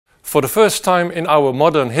For the first time in our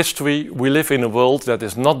modern history, we live in a world that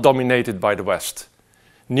is not dominated by the West.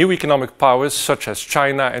 New economic powers such as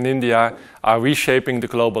China and India are reshaping the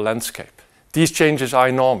global landscape. These changes are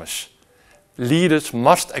enormous. Leaders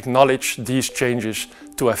must acknowledge these changes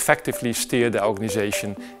to effectively steer the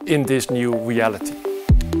organization in this new reality.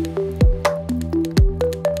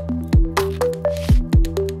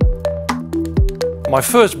 My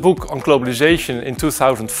first book on globalization in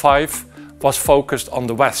 2005 was focused on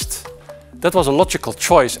the West. That was a logical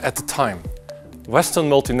choice at the time. Western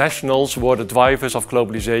multinationals were the drivers of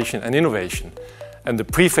globalization and innovation, and the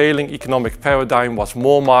prevailing economic paradigm was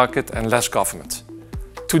more market and less government.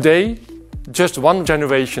 Today, just one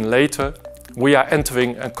generation later, we are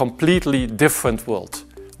entering a completely different world.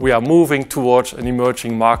 We are moving towards an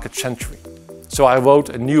emerging market century. So I wrote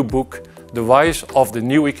a new book, The Rise of the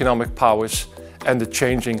New Economic Powers and the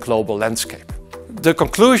Changing Global Landscape. The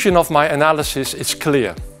conclusion of my analysis is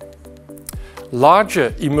clear.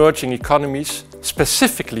 Larger emerging economies,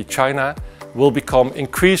 specifically China, will become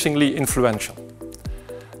increasingly influential.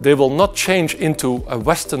 They will not change into a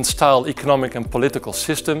Western-style economic and political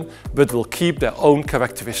system, but will keep their own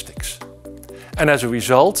characteristics. And as a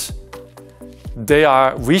result, they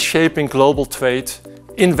are reshaping global trade,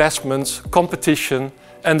 investments, competition,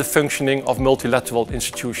 and the functioning of multilateral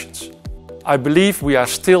institutions. I believe we are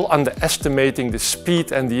still underestimating the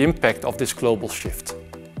speed and the impact of this global shift.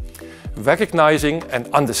 Recognizing and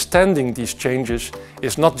understanding these changes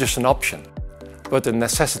is not just an option, but a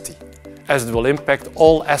necessity, as it will impact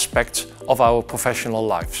all aspects of our professional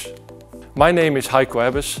lives. My name is Haico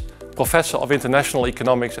Ebbers, Professor of International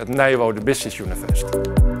Economics at Nyenrode Business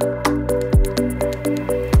University.